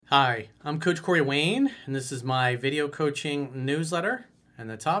Hi, I'm Coach Corey Wayne, and this is my video coaching newsletter. And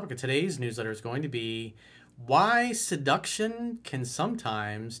the topic of today's newsletter is going to be why seduction can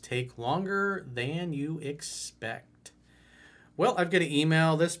sometimes take longer than you expect. Well, I've got to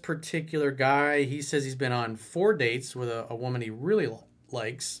email this particular guy. He says he's been on 4 dates with a woman he really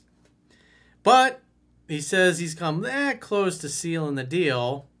likes, but he says he's come that close to sealing the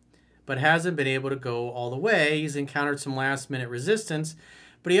deal, but hasn't been able to go all the way. He's encountered some last minute resistance.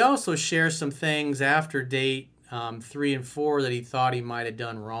 But he also shares some things after date 3 and 4 that he thought he might have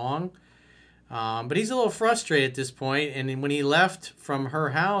done wrong. But he's a little frustrated at this point. And when he left from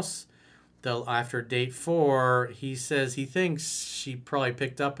her house after date 4, he says he thinks she probably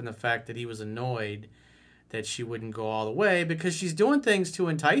picked up in the fact that he was annoyed that she wouldn't go all the way because she's doing things to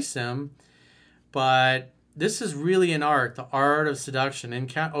entice him. But this is really an art, the art of seduction,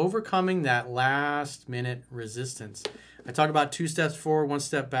 and overcoming that last minute resistance. I talk about 2 steps forward, 1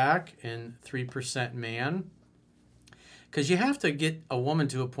 step back, and 3% man. Because you have to get a woman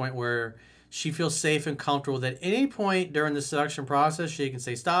to a point where she feels safe and comfortable that at any point during the seduction process, she can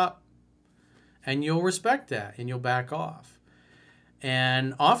say stop, and you'll respect that, and you'll back off.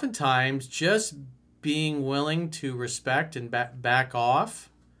 And oftentimes, just being willing to respect and back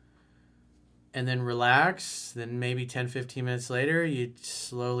off, and then relax, then maybe 10, 15 minutes later, you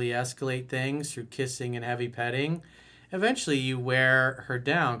slowly escalate things through kissing and heavy petting. Eventually, you wear her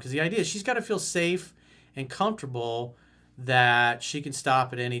down because the idea is she's got to feel safe and comfortable that she can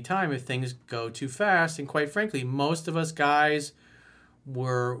stop at any time if things go too fast. And quite frankly, most of us guys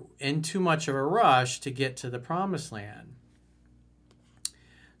were in too much of a rush to get to the promised land.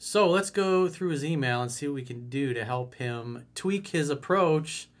 So let's go through his email and see what we can do to help him tweak his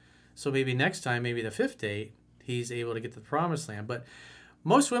approach. So maybe next time, maybe the 5th date, he's able to get to the promised land. But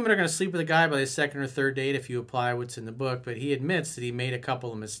most women are going to sleep with a guy by the 2nd or 3rd date if you apply what's in the book, but he admits that he made a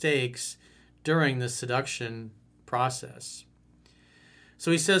couple of mistakes during the seduction process. So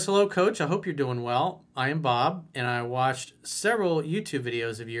he says, "Hello, Coach. I hope you're doing well. I am Bob, and I watched several YouTube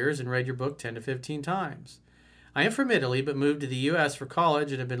videos of yours and read your book 10 to 15 times. I am from Italy, but moved to the U.S. for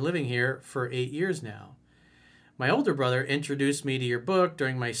college and have been living here for 8 years now. My older brother introduced me to your book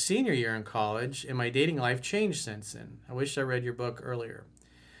during my senior year in college, and my dating life changed since then. I wish I read your book earlier."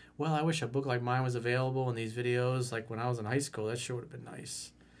 Well, I wish a book like mine was available in these videos like when I was in high school. That sure would have been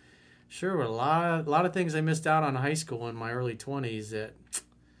nice. Sure were a lot of things I missed out on in high school in my early 20s that,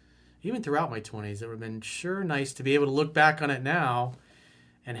 even throughout my 20s, it would have been sure nice to be able to look back on it now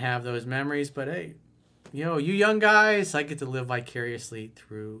and have those memories. But hey, you young guys, I get to live vicariously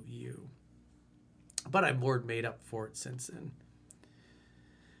through you. But I'm more made up for it since then.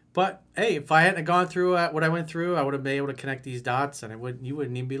 But hey, if I hadn't gone through what I went through, I would have been able to connect these dots, and you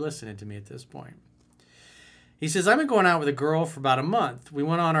wouldn't even be listening to me at this point. He says, "I've been going out with a girl for about a month. We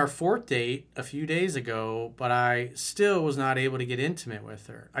went on our 4th date a few days ago, but I still was not able to get intimate with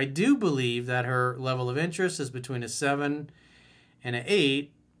her. I do believe that her level of interest is between a 7 and an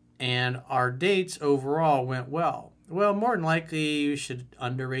 8, and our dates overall went well. Well, more than likely, you should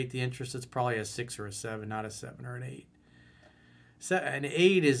underrate the interest. It's probably a 6 or a 7, not a 7 or an 8. An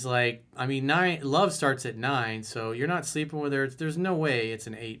 8 is like, 9. Love starts at 9, so you're not sleeping with her. There's no way it's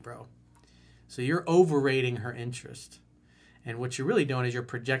an 8, bro. So you're overrating her interest. And what you're really doing is you're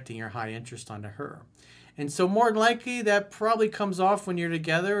projecting your high interest onto her. And so more than likely, that probably comes off when you're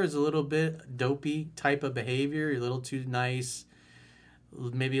together as a little bit dopey type of behavior. You're a little too nice,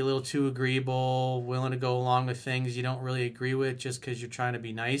 maybe a little too agreeable, willing to go along with things you don't really agree with just because you're trying to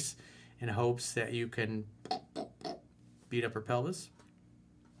be nice in hopes that you can beat up her pelvis.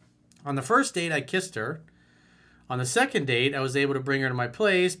 On the 1st date, I kissed her. On the 2nd date, I was able to bring her to my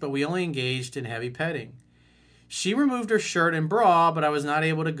place, but we only engaged in heavy petting. She removed her shirt and bra, but I was not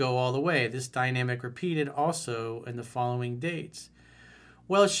able to go all the way. This dynamic repeated also in the following dates.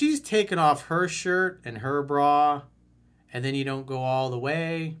 Well, she's taken off her shirt and her bra, and then you don't go all the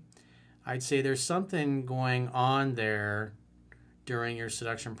way. I'd say there's something going on there during your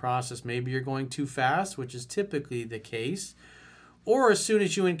seduction process. Maybe you're going too fast, which is typically the case. Or as soon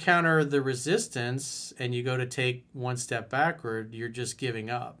as you encounter the resistance and you go to take 1 step backward, you're just giving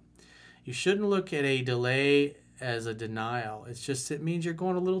up. You shouldn't look at a delay as a denial. It means you're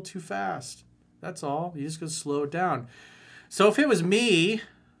going a little too fast. That's all. You just got to slow it down. So if it was me,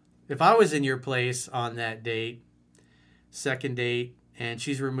 if I was in your place on that date, 2nd date, and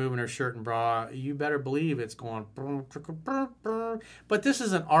she's removing her shirt and bra, you better believe it's going. But this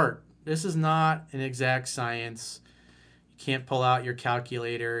is an art. This is not an exact science. You can't pull out your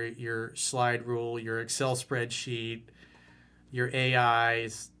calculator, your slide rule, your Excel spreadsheet, your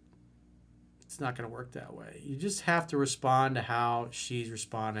AIs. It's not going to work that way. You just have to respond to how she's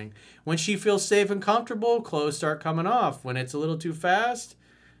responding. When she feels safe and comfortable, clothes start coming off. When it's a little too fast,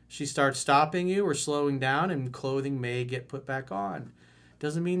 she starts stopping you or slowing down, and clothing may get put back on.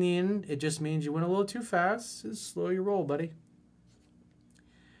 Doesn't mean the end. It just means you went a little too fast. Just slow your roll, buddy.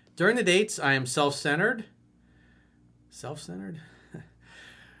 During the dates, I am self-centered. Self-centered?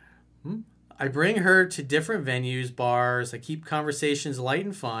 I bring her to different venues, bars. I keep conversations light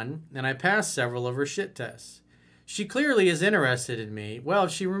and fun, and I pass several of her shit tests. She clearly is interested in me. Well,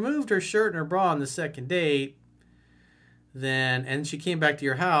 if she removed her shirt and her bra on the second date, and she came back to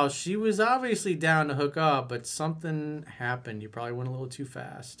your house, she was obviously down to hook up, but something happened. You probably went a little too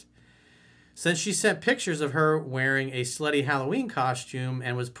fast. Since she sent pictures of her wearing a slutty Halloween costume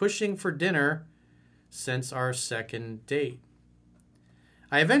and was pushing for dinner since our second date.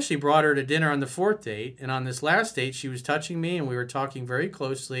 I eventually brought her to dinner on the fourth date, and on this last date, she was touching me, and we were talking very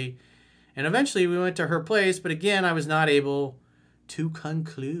closely, and eventually we went to her place, but again, I was not able to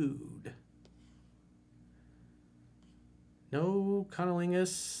conclude. No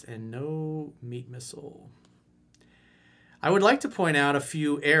cunnilingus and no meat missile. I would like to point out a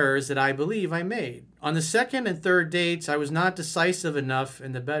few errors that I believe I made. On the second and third dates, I was not decisive enough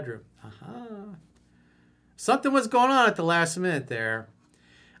in the bedroom. Something was going on at the last minute there.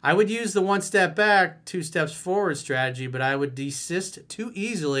 I would use the 1 step back, 2 steps forward strategy, but I would desist too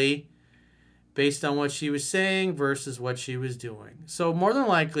easily based on what she was saying versus what she was doing. So more than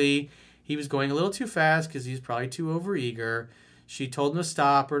likely, he was going a little too fast because he was probably too overeager. She told him to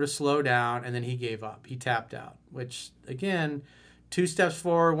stop or to slow down, and then he gave up. He tapped out, which, again, 2 steps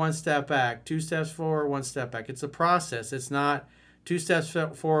forward, 1 step back, 2 steps forward, 1 step back. It's a process. It's not 2 steps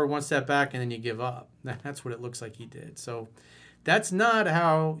forward, 1 step back, and then you give up. That's what it looks like he did. So that's not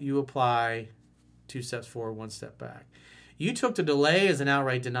how you apply 2 steps forward, 1 step back. You took the delay as an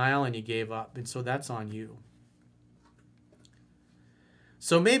outright denial and you gave up. And so that's on you.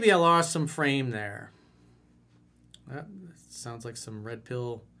 So maybe I lost some frame there. That sounds like some red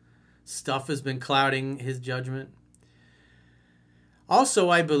pill stuff has been clouding his judgment. Also,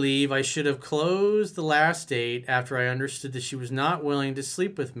 I believe I should have closed the last date after I understood that she was not willing to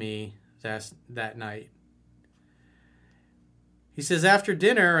sleep with me that night. He says, after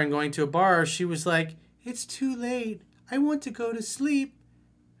dinner and going to a bar, she was like, "It's too late. I want to go to sleep.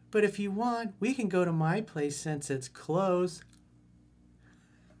 But if you want, we can go to my place since it's closed."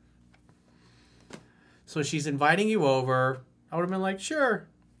 So she's inviting you over. I would have been like, sure.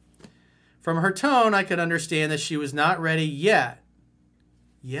 From her tone, I could understand that she was not ready yet.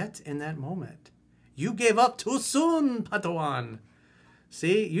 Yet in that moment. You gave up too soon, Padawan.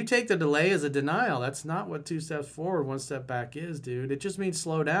 See, you take the delay as a denial. That's not what 2 steps forward, 1 step back is, dude. It just means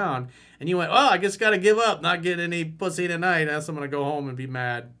slow down. And you went, I guess got to give up, not get any pussy tonight. I guess I'm going to go home and be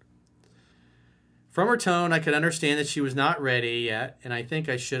mad. From her tone, I could understand that she was not ready yet, and I think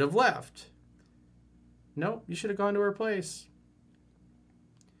I should have left. Nope, you should have gone to her place.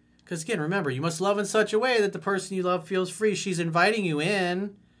 Because again, remember, you must love in such a way that the person you love feels free. She's inviting you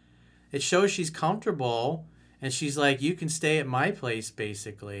in. It shows she's comfortable. And she's like, you can stay at my place,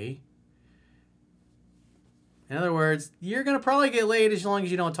 basically. In other words, you're going to probably get laid as long as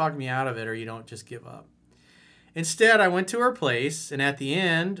you don't talk me out of it or you don't just give up. Instead, I went to her place, and at the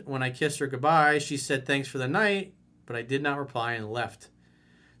end, when I kissed her goodbye, she said thanks for the night, but I did not reply and left.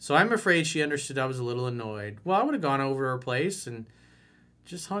 So I'm afraid she understood I was a little annoyed. Well, I would have gone over to her place and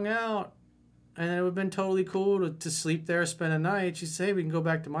just hung out. And it would have been totally cool to sleep there, spend a night. She'd say, we can go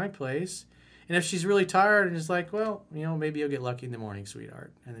back to my place. And if she's really tired and is like, well, maybe you'll get lucky in the morning,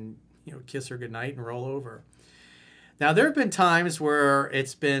 sweetheart. And then, kiss her goodnight and roll over. Now, there have been times where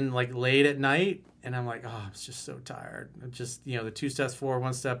it's been like late at night and I'm like, I'm just so tired. Just, the 2 steps forward,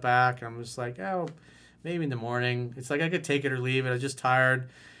 1 step back. And I'm just like, maybe in the morning. It's like I could take it or leave it. I was just tired.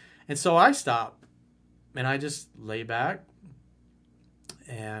 And so I stop and I just lay back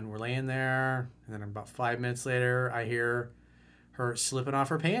and we're laying there. And then about 5 minutes later, I hear her slipping off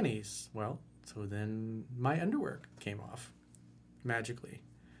her panties. Well, so then my underwear came off magically.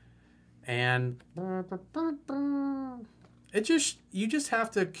 And you just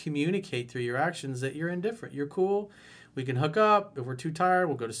have to communicate through your actions that you're indifferent. You're cool. We can hook up. If we're too tired,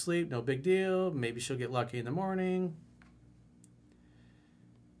 we'll go to sleep. No big deal. Maybe she'll get lucky in the morning.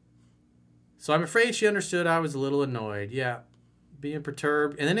 So I'm afraid she understood I was a little annoyed. Yeah, being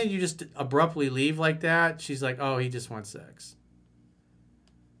perturbed. And then you just abruptly leave like that. She's like, he just wants sex.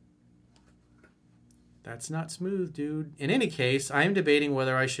 That's not smooth, dude. In any case, I am debating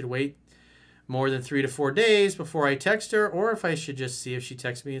whether I should wait more than 3 to 4 days before I text her, or if I should just see if she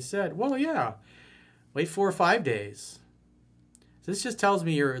texts me instead. Well, yeah. Wait 4 or 5 days. This just tells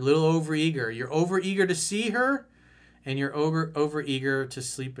me you're a little overeager. You're overeager to see her, and you're overeager to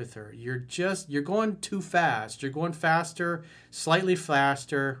sleep with her. You're going too fast. You're going faster, slightly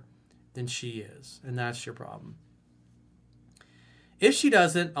faster than she is, and that's your problem. If she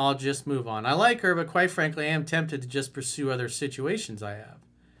doesn't, I'll just move on. I like her, but quite frankly, I am tempted to just pursue other situations I have.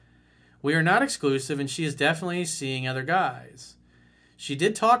 We are not exclusive, and she is definitely seeing other guys. She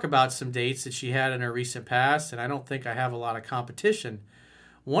did talk about some dates that she had in her recent past, and I don't think I have a lot of competition.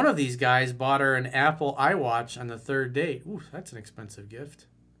 One of these guys bought her an Apple iWatch on the third date. Ooh, that's an expensive gift.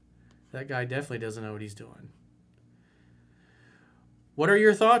 That guy definitely doesn't know what he's doing. What are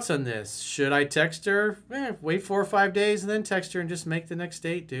your thoughts on this? Should I text her? Wait 4 or 5 days and then text her and just make the next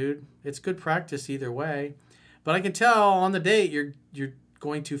date, dude. It's good practice either way. But I can tell on the date you're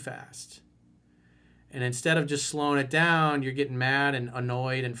going too fast. And instead of just slowing it down, you're getting mad and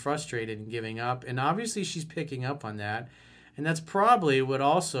annoyed and frustrated and giving up. And obviously she's picking up on that. And that's probably what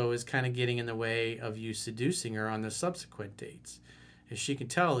also is kind of getting in the way of you seducing her on the subsequent dates. If she can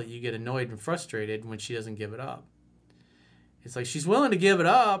tell that you get annoyed and frustrated when she doesn't give it up. It's like she's willing to give it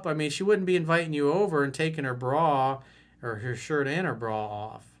up. I mean, she wouldn't be inviting you over and taking her bra or her shirt and her bra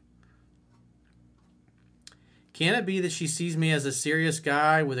off. Can it be that she sees me as a serious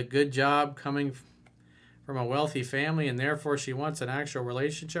guy with a good job coming from a wealthy family and therefore she wants an actual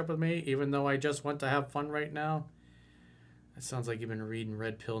relationship with me even though I just want to have fun right now? That sounds like you've been reading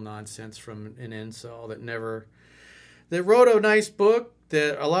red pill nonsense from an incel that wrote a nice book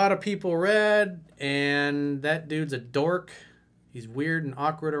that a lot of people read, and that dude's a dork. He's weird and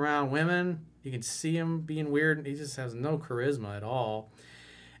awkward around women. You can see him being weird, and he just has no charisma at all.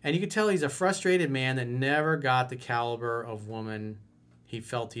 And you can tell he's a frustrated man that never got the caliber of woman he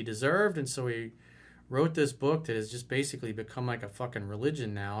felt he deserved, and so he wrote this book that has just basically become like a fucking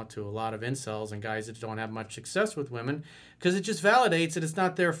religion now to a lot of incels and guys that don't have much success with women because it just validates that it's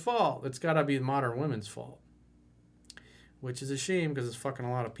not their fault. It's got to be modern women's fault, which is a shame because it's fucking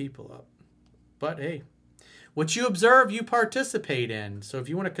a lot of people up. But hey, what you observe, you participate in. So if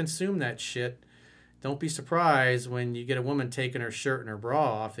you want to consume that shit, don't be surprised when you get a woman taking her shirt and her bra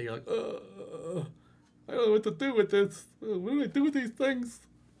off that you're like, I don't know what to do with this. What do I do with these things?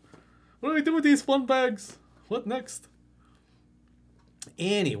 What do I do with these fun bags? What next?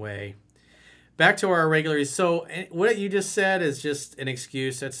 Anyway, back to our regulars. So what you just said is just an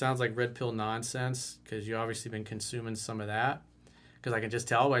excuse. That sounds like red pill nonsense because you obviously been consuming some of that. Because I can just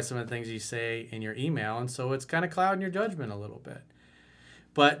tell by some of the things you say in your email. And so it's kind of clouding your judgment a little bit.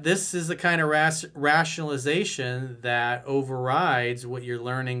 But this is the kind of rationalization that overrides what you're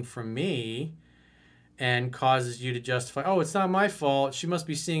learning from me and causes you to justify, oh, it's not my fault. She must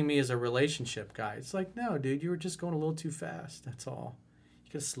be seeing me as a relationship guy. It's like, no, dude, you were just going a little too fast. That's all.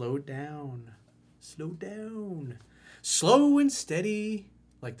 You gotta slow it down. Slow down. Slow and steady,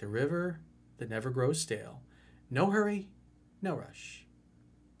 like the river that never grows stale. No hurry, no rush.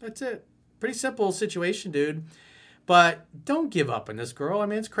 That's it. Pretty simple situation, dude. But don't give up on this girl. I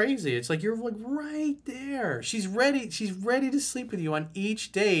mean, it's crazy. It's like you're like right there. She's ready. She's ready to sleep with you on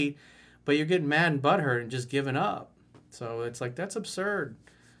each date. But you're getting mad and butthurt and just giving up. So it's like, that's absurd.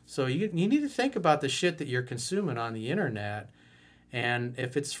 So you need to think about the shit that you're consuming on the internet. And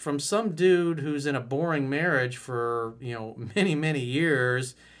if it's from some dude who's in a boring marriage for, many, many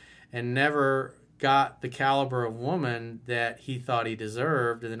years and never got the caliber of woman that he thought he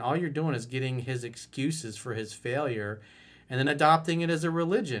deserved, and then all you're doing is getting his excuses for his failure and then adopting it as a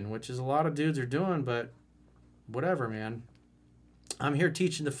religion, which is a lot of dudes are doing, but whatever, man. I'm here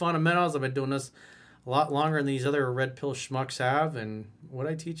teaching the fundamentals. I've been doing this a lot longer than these other red pill schmucks have, and what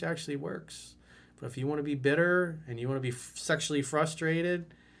I teach actually works. But if you want to be bitter and you want to be sexually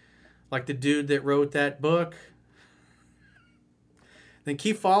frustrated, like the dude that wrote that book, then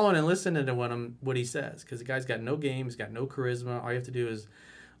keep following and listening to what he says, because the guy's got no game, he's got no charisma. All you have to do is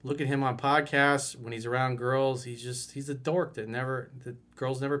look at him on podcasts when he's around girls. He's a dork that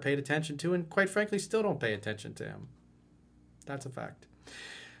girls never paid attention to, and quite frankly still don't pay attention to him. That's a fact.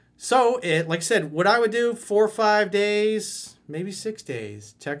 So, like I said, what I would do, 4 or 5 days, maybe 6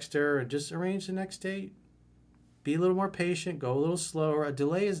 days, text her and just arrange the next date. Be a little more patient, go a little slower. A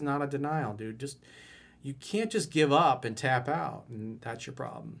delay is not a denial, dude. You can't just give up and tap out, and that's your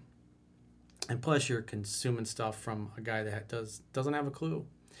problem. And plus, you're consuming stuff from a guy that doesn't have a clue.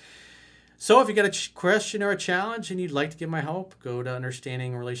 So if you got a question or a challenge and you'd like to get my help, go to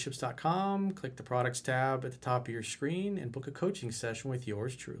understandingrelationships.com, click the products tab at the top of your screen, and book a coaching session with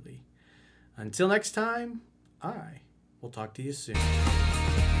yours truly. Until next time, I will talk to you soon.